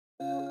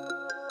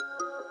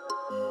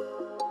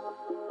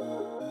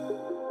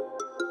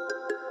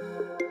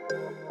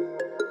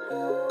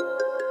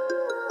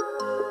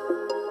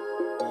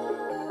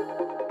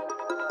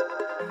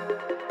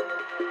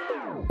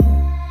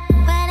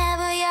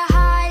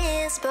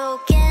is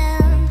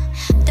broken.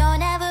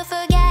 Don't ever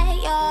forget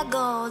you're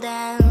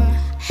golden.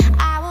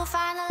 I will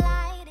find a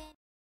light in...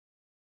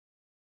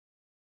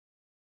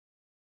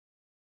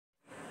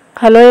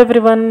 hello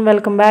everyone,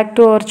 welcome back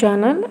to our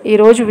channel.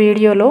 ఈరోజు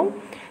వీడియోలో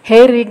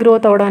hair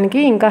regrowth అవ్వడానికి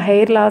ఇంకా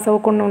hair loss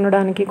అవ్వకుండా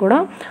ఉండడానికి కూడా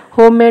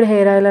home made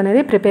hair oil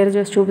అనేది prepare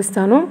చేసి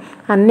చూపిస్తాను.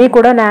 అన్నీ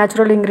కూడా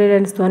న్యాచురల్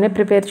ఇంగ్రీడియంట్స్తోనే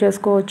ప్రిపేర్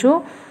చేసుకోవచ్చు.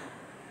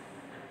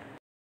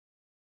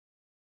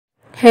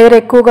 హెయిర్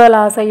ఎక్కువగా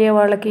లాస్ అయ్యే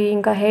వాళ్ళకి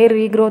ఇంకా హెయిర్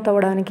రీగ్రోత్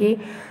అవ్వడానికి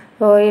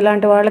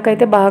ఇలాంటి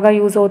వాళ్ళకైతే బాగా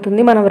యూజ్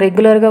అవుతుంది. మనం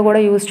రెగ్యులర్గా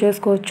కూడా యూజ్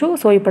చేసుకోవచ్చు.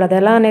 సో ఇప్పుడు అది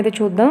ఎలా అనేది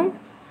చూద్దాం.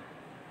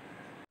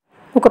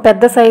 ఒక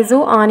పెద్ద సైజు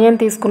ఆనియన్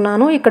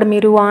తీసుకున్నాను. ఇక్కడ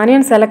మీరు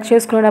ఆనియన్ సెలెక్ట్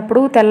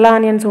చేసుకునేటప్పుడు తెల్ల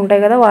ఆనియన్స్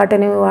ఉంటాయి కదా,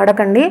 వాటిని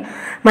వాడకండి.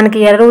 మనకి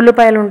ఎర్ర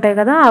ఉల్లిపాయలు ఉంటాయి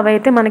కదా,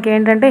 అవైతే మనకి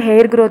ఏంటంటే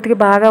హెయిర్ గ్రోత్కి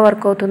బాగా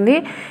వర్క్ అవుతుంది.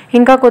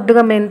 ఇంకా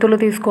కొద్దిగా మెంతులు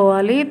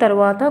తీసుకోవాలి.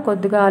 తర్వాత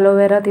కొద్దిగా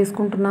అలోవెరా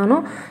తీసుకుంటున్నాను.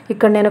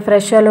 ఇక్కడ నేను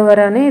ఫ్రెష్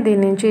అలోవెరాని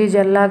దీని నుంచి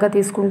జెల్లాగా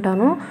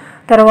తీసుకుంటాను.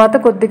 తర్వాత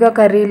కొద్దిగా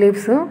కర్రీ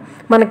లీవ్స్,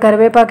 మనకి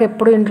కరివేపాకు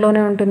ఎప్పుడు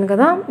ఇంట్లోనే ఉంటుంది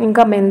కదా.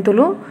 ఇంకా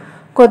మెంతులు,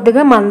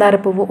 కొద్దిగా మందార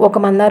పువ్వు, ఒక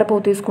మందార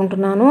పువ్వు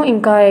తీసుకుంటున్నాను.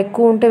 ఇంకా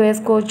ఎక్కువ ఉంటే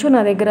వేసుకోవచ్చు. నా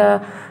దగ్గర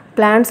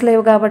ప్లాంట్స్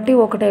లేవు కాబట్టి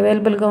ఒకటి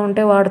అవైలబుల్గా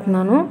ఉంటే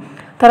వాడుతున్నాను.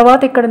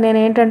 తర్వాత ఇక్కడ నేను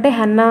ఏంటంటే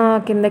హెన్నా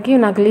కిందకి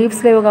నాకు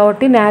లీవ్స్ లేవు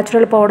కాబట్టి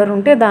న్యాచురల్ పౌడర్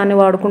ఉంటే దాన్ని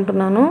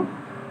వాడుకుంటున్నాను.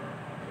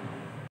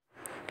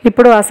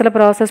 ఇప్పుడు అసలు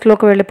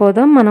ప్రాసెస్లోకి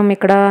వెళ్ళిపోదాం. మనం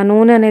ఇక్కడ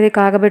నూనె అనేది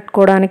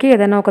కాగబెట్టుకోవడానికి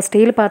ఏదైనా ఒక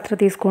స్టీల్ పాత్ర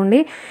తీసుకోండి.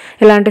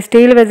 ఇలాంటి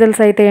స్టీల్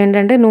వెజల్స్ అయితే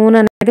ఏంటంటే నూనె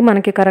అనేది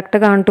మనకి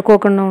కరెక్ట్గా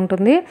అంటుకోకుండా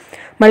ఉంటుంది.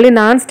 మళ్ళీ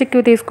నాన్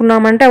స్టిక్వి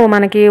తీసుకున్నామంటే అవి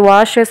మనకి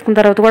వాష్ చేసుకున్న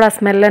తర్వాత కూడా ఆ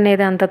స్మెల్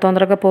అనేది అంత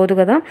తొందరగా పోదు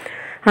కదా.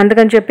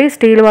 అందుకని చెప్పి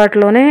స్టీల్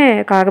వాటిలోనే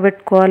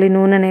కాగబెట్టుకోవాలి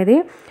నూనె అనేది.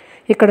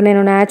 ఇక్కడ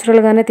నేను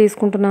న్యాచురల్గానే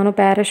తీసుకుంటున్నాను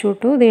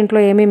పారాషూట్. దీంట్లో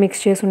ఏమీ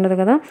మిక్స్ చేసి ఉండదు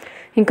కదా.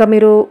 ఇంకా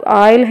మీరు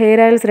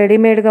హెయిర్ ఆయిల్స్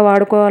రెడీమేడ్గా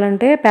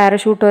వాడుకోవాలంటే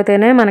పారాషూట్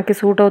అయితేనే మనకి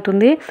సూట్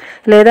అవుతుంది.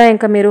 లేదా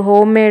ఇంకా మీరు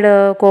home made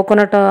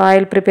coconut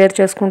oil prepare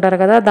చేసుకుంటారు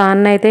కదా,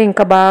 దాన్ని అయితే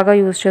ఇంకా బాగా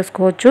యూజ్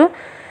చేసుకోవచ్చు.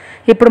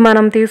 ఇప్పుడు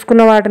మనం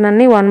తీసుకున్న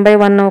వాటినన్నీ 1 by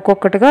 1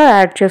 ఒక్కొక్కటిగా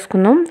యాడ్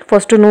చేసుకుందాం.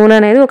 ఫస్ట్ నూనె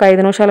అనేది ఒక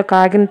 5 నిమిషాలు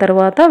కాగిన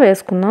తర్వాత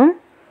వేసుకుందాం.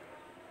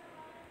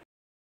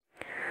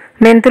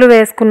 మెంతులు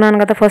వేసుకున్నాను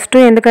కదా ఫస్ట్,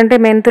 ఎందుకంటే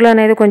మెంతులు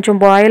అనేది కొంచెం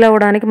బాయిల్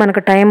అవ్వడానికి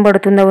మనకు టైం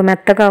పడుతుంది. అవి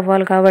మెత్తగా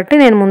అవ్వాలి కాబట్టి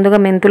నేను ముందుగా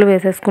మెంతులు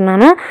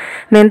వేసేసుకున్నాను.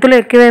 మెంతులు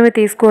ఎక్కువేమీ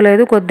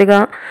తీసుకోలేదు, కొద్దిగా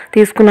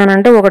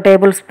తీసుకున్నానంటే 1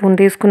 టేబుల్ స్పూన్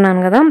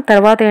తీసుకున్నాను కదా.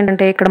 తర్వాత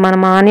ఏంటంటే ఇక్కడ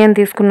మనం ఆనియన్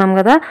తీసుకున్నాం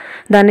కదా,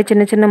 దాన్ని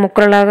చిన్న చిన్న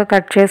ముక్కలలాగా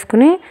కట్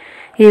చేసుకుని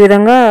ఈ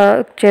విధంగా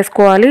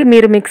చేసుకోవాలి.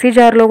 మీరు మిక్సీ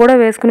జార్లో కూడా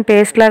వేసుకుని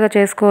పేస్ట్ లాగా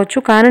చేసుకోవచ్చు,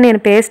 కానీ నేను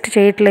పేస్ట్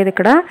చేయట్లేదు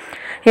ఇక్కడ.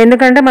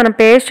 ఎందుకంటే మనం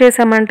పేస్ట్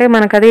చేసామంటే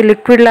మనకు అది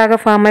లిక్విడ్ లాగా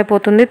ఫామ్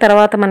అయిపోతుంది.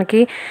 తర్వాత మనకి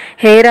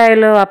హెయిర్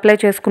ఆయిల్ అప్లై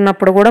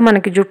చేసుకున్నప్పుడు కూడా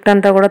మనకి జుట్టు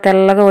అంతా కూడా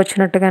తెల్లగా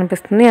వచ్చినట్టుగా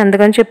అనిపిస్తుంది.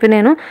 అందుకని చెప్పి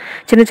నేను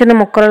చిన్న చిన్న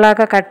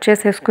ముక్కలలాగా కట్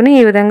చేసేసుకుని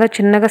ఈ విధంగా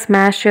చిన్నగా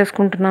స్మాష్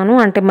చేసుకుంటున్నాను.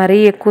 అంటే మరీ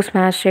ఎక్కువ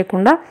స్మాష్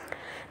చేయకుండా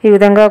ఈ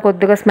విధంగా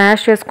కొద్దిగా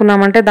స్మాష్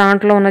చేసుకున్నామంటే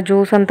దాంట్లో ఉన్న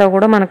జ్యూస్ అంతా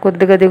కూడా మనకు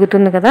కొద్దిగా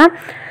దిగుతుంది కదా.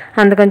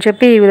 అందుకని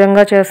చెప్పి ఈ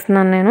విధంగా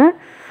చేస్తున్నాను నేను.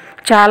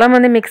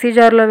 చాలామంది మిక్సీ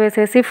జార్లో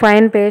వేసేసి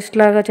ఫైన్ పేస్ట్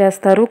లాగా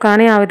చేస్తారు,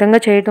 కానీ ఆ విధంగా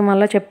చేయటం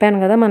వల్ల చెప్పాను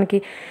కదా మనకి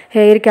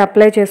హెయిర్కి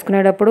అప్లై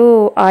చేసుకునేటప్పుడు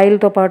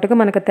ఆయిల్తో పాటుగా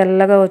మనకు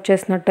తెల్లగా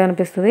వచ్చేసినట్టు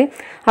అనిపిస్తుంది.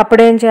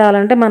 అప్పుడేం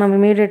చేయాలంటే మనం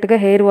ఇమీడియట్గా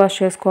హెయిర్ వాష్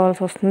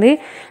చేసుకోవాల్సి వస్తుంది.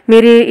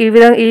 మీరు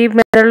ఈ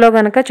మెథడ్లో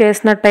కనుక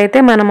చేసినట్టయితే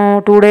మనము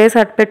 2 days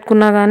అట్టు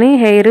పెట్టుకున్నా కానీ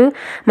హెయిర్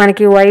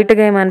మనకి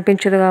వైట్గా ఏమి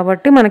అనిపించదు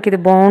కాబట్టి మనకి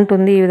ఇది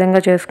బాగుంటుంది ఈ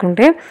విధంగా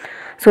చేసుకుంటే.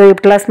 సో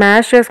ఇట్లా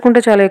స్మాష్ చేసుకుంటే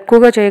చాలా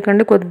ఎక్కువగా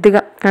చేయకండి,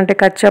 కొద్దిగా అంటే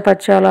కచ్చా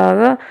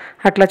పచ్చాలాగా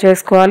అట్లా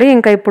చేసుకోవాలి.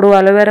 ఇంకా ఇప్పుడు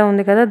అలోవెరా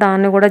ఉంది కదా,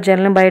 దాన్ని కూడా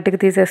జెల్ని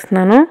బయటికి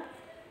తీసేస్తున్నాను.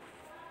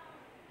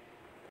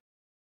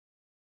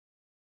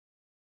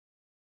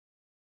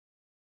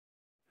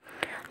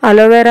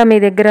 అలోవెరా మీ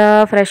దగ్గర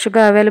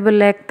ఫ్రెష్గా అవైలబుల్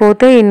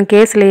లేకపోతే ఇన్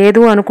కేస్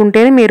లేదు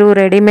అనుకుంటేనే మీరు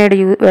రెడీమేడ్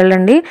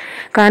వెళ్ళండి,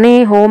 కానీ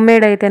హోమ్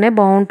మేడ్ అయితేనే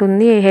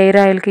బాగుంటుంది హెయిర్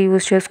ఆయిల్కి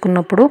యూజ్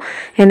చేసుకున్నప్పుడు.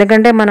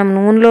 ఎందుకంటే మనం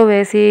నూనెలో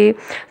వేసి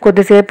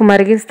కొద్దిసేపు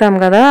మరిగిస్తాం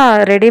కదా,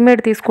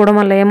 రెడీమేడ్ తీసుకోవడం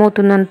వల్ల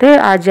ఏమవుతుందంటే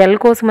ఆ జెల్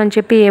కోసం అని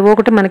చెప్పి ఏవో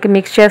ఒకటి మనకి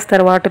మిక్స్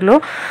చేస్తారు వాటిలో.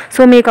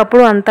 సో మీకు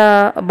అప్పుడు అంత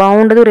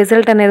బాగుండదు,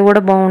 రిజల్ట్ అనేది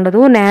కూడా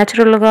బాగుండదు.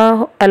 న్యాచురల్గా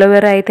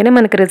అలోవెరా అయితేనే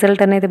మనకి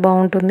రిజల్ట్ అనేది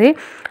బాగుంటుంది.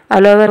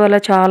 అలోవెరా వల్ల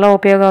చాలా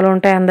ఉపయోగాలు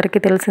ఉంటాయి, అందరికీ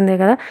తెలిసిందే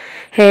కదా.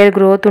 హెయిర్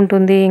గ్రోత్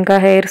ఉంటుంది, ఇంకా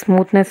హెయిర్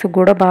స్మూత్నెస్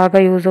కూడా బాగా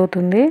యూజ్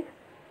అవుతుంది.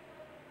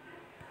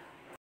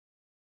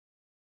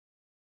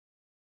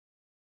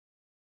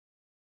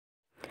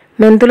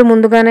 మెంతులు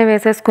ముందుగానే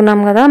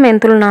వేసేసుకున్నాం కదా,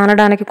 మెంతులు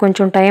నానడానికి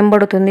కొంచెం టైం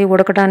పడుతుంది,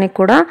 ఉడకడానికి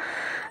కూడా.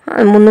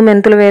 ముందు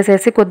మెంతులు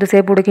వేసేసి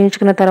కొద్దిసేపు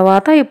ఉడికించుకున్న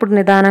తర్వాత ఇప్పుడు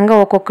నిదానంగా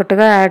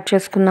ఒక్కొక్కటిగా యాడ్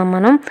చేసుకుందాం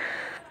మనం.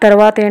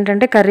 తర్వాత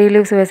ఏంటంటే కర్రీ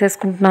లీవ్స్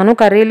వేసేసుకుంటున్నాను.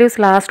 కర్రీ లీవ్స్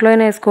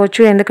లాస్ట్లోనే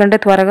వేసుకోవచ్చు, ఎందుకంటే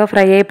త్వరగా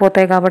ఫ్రై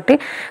అయిపోతాయి కాబట్టి.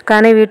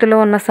 కానీ వీటిలో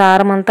ఉన్న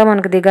సారం అంతా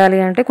మనకు దిగాలి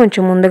అంటే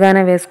కొంచెం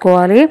ముందుగానే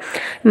వేసుకోవాలి.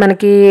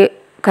 మనకి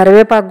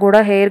కరివేపాకు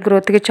కూడా హెయిర్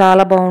గ్రోత్కి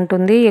చాలా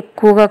బాగుంటుంది.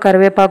 ఎక్కువగా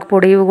కరివేపాకు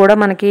పొడి ఇవి కూడా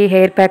మనకి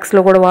హెయిర్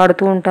ప్యాక్స్లో కూడా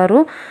వాడుతూ ఉంటారు.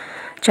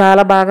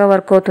 చాలా బాగా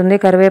వర్క్ అవుతుంది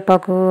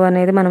కరివేపాకు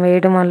అనేది మనం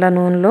వేయడం వల్ల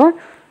నూనెలో.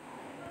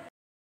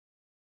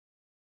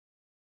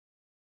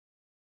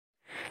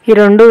 ఈ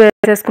 2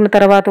 వేసేసుకున్న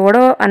తర్వాత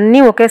కూడా అన్నీ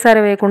ఒకేసారి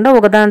వేయకుండా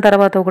ఒకదాని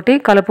తర్వాత ఒకటి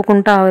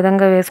కలుపుకుంటూ ఆ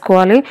విధంగా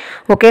వేసుకోవాలి.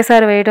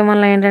 ఒకేసారి వేయటం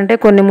వల్ల ఏంటంటే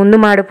కొన్ని ముందు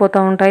మాడిపోతూ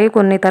ఉంటాయి,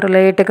 కొన్ని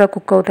లేట్గా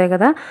కుక్ అవుతాయి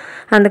కదా,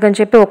 అందుకని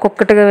చెప్పి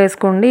ఒక్కొక్కటిగా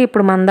వేసుకోండి.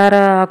 ఇప్పుడు మందార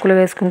ఆకులు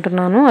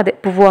వేసుకుంటున్నాను, అదే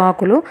పువ్వు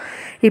ఆకులు.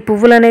 ఈ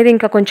పువ్వులు అనేది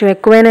ఇంకా కొంచెం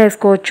ఎక్కువైనా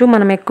వేసుకోవచ్చు.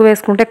 మనం ఎక్కువ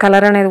వేసుకుంటే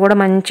కలర్ అనేది కూడా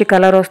మంచి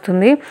కలర్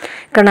వస్తుంది.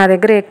 ఇక్కడ నా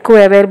దగ్గర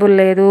ఎక్కువ అవైలబుల్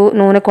లేదు,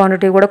 నూనె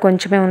క్వాంటిటీ కూడా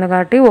కొంచెమే ఉంది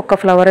కాబట్టి ఒక్క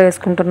ఫ్లవర్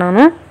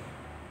వేసుకుంటున్నాను.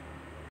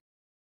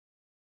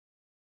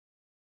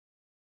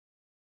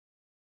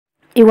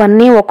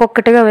 ఇవన్నీ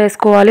ఒక్కొక్కటిగా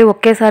వేసుకోవాలి.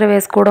 ఒకేసారి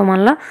వేసుకోవడం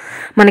వల్ల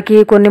మనకి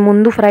కొన్ని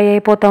ముందు ఫ్రై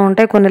అయిపోతూ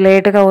ఉంటాయి, కొన్ని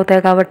లేట్గా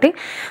అవుతాయి కాబట్టి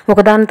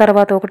ఒకదాని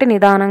తర్వాత ఒకటి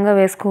నిదానంగా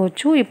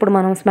వేసుకోవచ్చు. ఇప్పుడు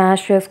మనం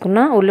స్మాష్ చేసుకున్న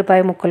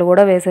ఉల్లిపాయ ముక్కలు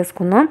కూడా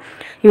వేసేసుకుందాం.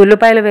 ఈ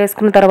ఉల్లిపాయలు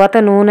వేసుకున్న తర్వాత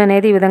నూనె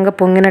అనేది ఈ విధంగా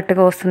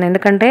పొంగినట్టుగా వస్తుంది.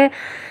 ఎందుకంటే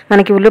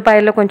మనకి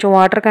ఉల్లిపాయల్లో కొంచెం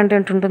వాటర్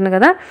కంటెంట్ ఉంటుంది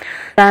కదా,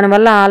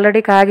 దానివల్ల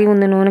ఆల్రెడీ కాగి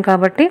ఉంది నూనె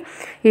కాబట్టి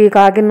ఈ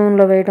కాగిన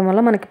నూనెలో వేయడం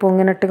వల్ల మనకి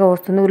పొంగినట్టుగా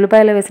వస్తుంది.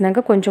 ఉల్లిపాయలు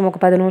వేసినాక కొంచెం ఒక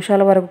 10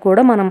 నిమిషాల వరకు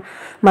కూడా మనం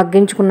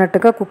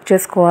మగ్గించుకున్నట్టుగా కుక్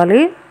చేసుకోవాలి.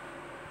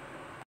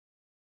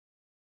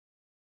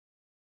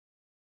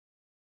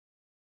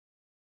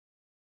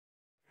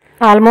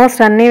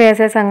 ఆల్మోస్ట్ అన్నీ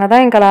వేసేసాం కదా,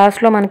 ఇంకా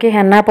లాస్ట్లో మనకి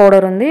హెన్నా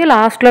పౌడర్ ఉంది,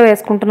 లాస్ట్లో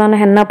వేసుకుంటున్నాను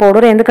హెన్నా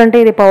పౌడర్. ఎందుకంటే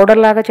ఇది పౌడర్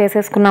లాగా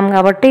చేసేసుకున్నాం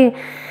కాబట్టి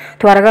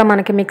త్వరగా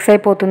మనకి మిక్స్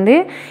అయిపోతుంది.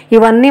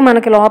 ఇవన్నీ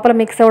మనకి లోపల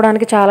మిక్స్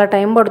అవ్వడానికి చాలా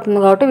టైం పడుతుంది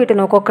కాబట్టి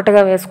వీటిని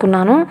ఒక్కొక్కటిగా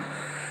వేసుకున్నాను.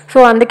 సో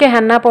అందుకే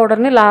హెన్నా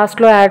పౌడర్ని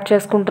లాస్ట్లో యాడ్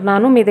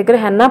చేసుకుంటున్నాను. మీ దగ్గర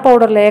హెన్నా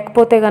పౌడర్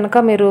లేకపోతే కనుక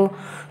మీరు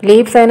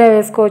లీవ్స్ అయినా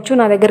వేసుకోవచ్చు.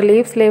 నా దగ్గర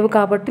లీవ్స్ లేవు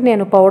కాబట్టి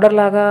నేను పౌడర్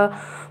లాగా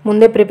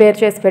ముందే ప్రిపేర్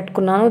చేసి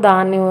పెట్టుకున్నాను,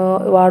 దాన్ని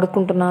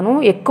వాడుకుంటున్నాను.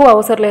 ఎక్కువ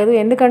అవసరం లేదు,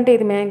 ఎందుకంటే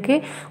ఇది మనకి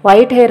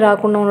వైట్ హెయిర్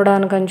రాకుండా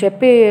ఉండడానికి అని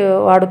చెప్పి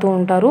వాడుతూ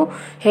ఉంటారు.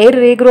 హెయిర్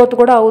రీగ్రోత్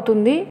కూడా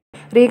అవుతుంది,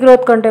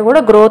 రీగ్రోత్ కంటే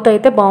కూడా గ్రోత్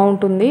అయితే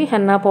బాగుంటుంది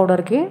హెన్నా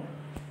పౌడర్కి.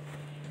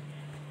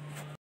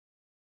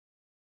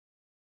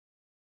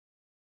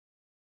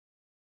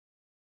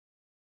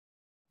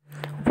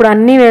 ఇప్పుడు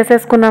అన్నీ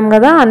వేసేసుకున్నాం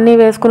కదా, అన్నీ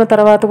వేసుకున్న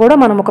తర్వాత కూడా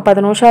మనం ఒక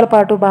 10 నిమిషాల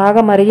పాటు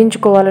బాగా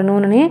మరిగించుకోవాలి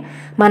నూనెని.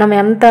 మనం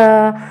ఎంత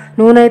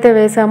నూనె అయితే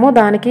వేసామో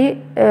దానికి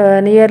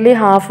నియర్లీ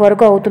హాఫ్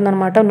వరకు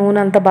అవుతుందన్నమాట నూనె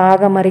అంతా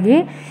బాగా మరిగి.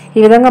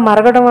 ఈ విధంగా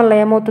మరగడం వల్ల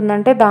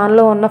ఏమవుతుందంటే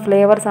దానిలో ఉన్న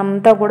ఫ్లేవర్స్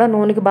అంతా కూడా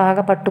నూనెకి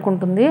బాగా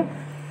పట్టుకుంటుంది.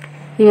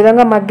 ఈ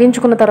విధంగా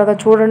మగ్గించుకున్న తర్వాత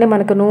చూడండి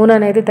మనకు నూనె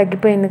అనేది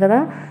తగ్గిపోయింది కదా,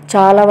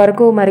 చాలా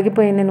వరకు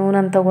మరిగిపోయింది నూనె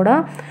అంతా కూడా.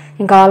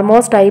 ఇంకా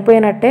ఆల్మోస్ట్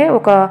అయిపోయినట్టే.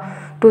 ఒక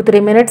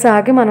 2-3 మినిట్స్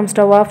ఆగి మనం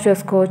స్టవ్ ఆఫ్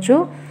చేసుకోవచ్చు.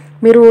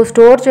 మీరు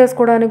స్టోర్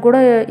చేసుకోవడానికి కూడా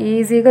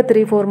ఈజీగా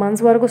 3-4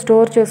 మంత్స్ వరకు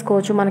స్టోర్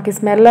చేసుకోవచ్చు. మనకి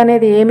స్మెల్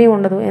అనేది ఏమీ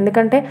ఉండదు,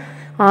 ఎందుకంటే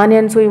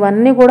ఆనియన్స్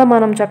ఇవన్నీ కూడా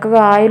మనం చక్కగా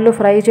ఆయిల్లో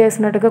ఫ్రై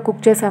చేసినట్టుగా కుక్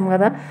చేసాం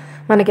కదా,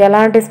 మనకి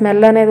ఎలాంటి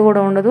స్మెల్ అనేది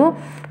కూడా ఉండదు.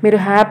 మీరు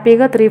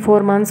హ్యాపీగా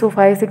 3-4 మంత్స్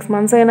 5-6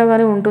 మంత్స్ అయినా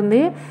కానీ ఉంటుంది.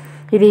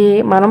 ఇది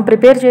మనం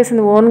ప్రిపేర్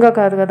చేసింది ఓన్గా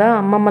కాదు కదా,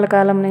 అమ్మమ్మల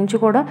కాలం నుంచి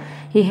కూడా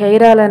ఈ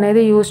హెయిర్ ఆయిల్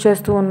అనేది యూజ్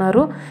చేస్తూ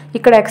ఉన్నారు.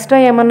 ఇక్కడ ఎక్స్ట్రా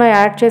ఏమన్నా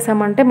యాడ్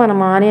చేసామంటే మనం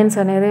ఆనియన్స్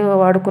అనేది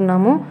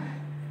వాడుకున్నాము.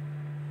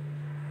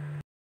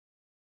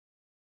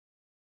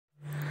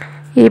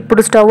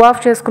 ఇప్పుడు స్టవ్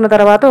ఆఫ్ చేసుకున్న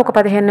తర్వాత ఒక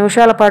 15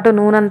 నిమిషాల పాటు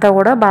నూనె అంతా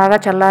కూడా బాగా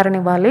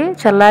చల్లారనివ్వాలి.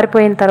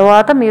 చల్లారిపోయిన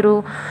తర్వాత మీరు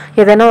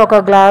ఏదైనా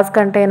ఒక గ్లాస్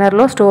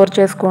కంటైనర్లో స్టోర్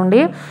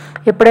చేసుకోండి.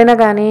 ఎప్పుడైనా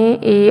కానీ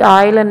ఈ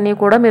ఆయిల్ అన్నీ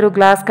కూడా మీరు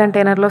గ్లాస్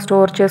కంటైనర్లో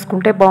స్టోర్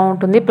చేసుకుంటే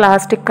బాగుంటుంది.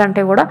 ప్లాస్టిక్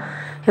కంటే కూడా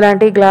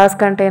ఇలాంటి గ్లాస్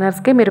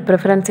కంటైనర్స్కి మీరు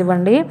ప్రిఫరెన్స్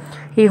ఇవ్వండి.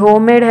 ఈ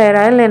హోమ్ మేడ్ హెయిర్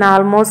ఆయిల్ నేను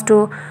ఆల్మోస్ట్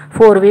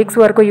 4 వీక్స్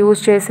వరకు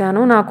యూజ్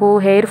చేశాను. నాకు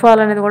హెయిర్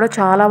ఫాల్ అనేది కూడా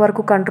చాలా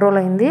వరకు కంట్రోల్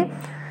అయింది.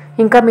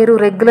 ఇంకా మీరు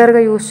రెగ్యులర్గా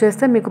యూజ్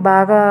చేస్తే మీకు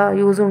బాగా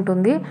యూజ్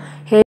ఉంటుంది.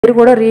 హెయిర్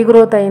కూడా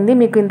రీగ్రోత్ అయింది.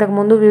 మీకు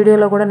ఇంతకుముందు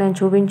వీడియోలో కూడా నేను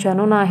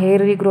చూపించాను నా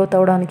హెయిర్ రీగ్రోత్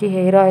అవ్వడానికి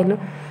హెయిర్ ఆయిల్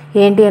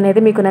ఏంటి అనేది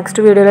మీకు నెక్స్ట్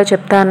వీడియోలో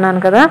చెప్తా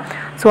అన్నాను కదా.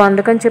 సో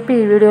అందుకని చెప్పి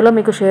ఈ వీడియోలో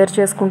మీకు షేర్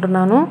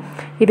చేసుకుంటున్నాను.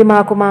 ఇది మా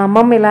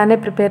అమ్మమ్మ ఇలానే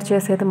ప్రిపేర్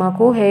చేసేది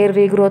మాకు హెయిర్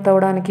రీగ్రోత్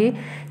అవ్వడానికి.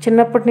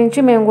 చిన్నప్పటి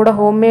నుంచి మేము కూడా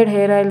హోమ్ మేడ్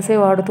హెయిర్ ఆయిల్సే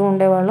వాడుతూ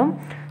ఉండేవాళ్ళం.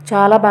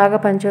 చాలా బాగా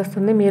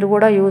పనిచేస్తుంది, మీరు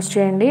కూడా యూజ్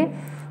చేయండి.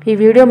 ఈ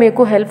వీడియో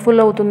మీకు హెల్ప్ఫుల్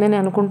అవుతుందని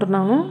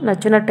అనుకుంటున్నాను.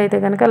 నచ్చినట్టయితే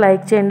కనుక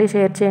లైక్ చేయండి,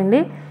 షేర్ చేయండి.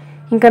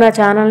 ఇంకా నా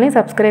ఛానల్ని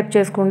సబ్స్క్రైబ్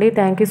చేసుకోండి.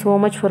 Thank you so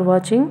much for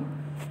watching.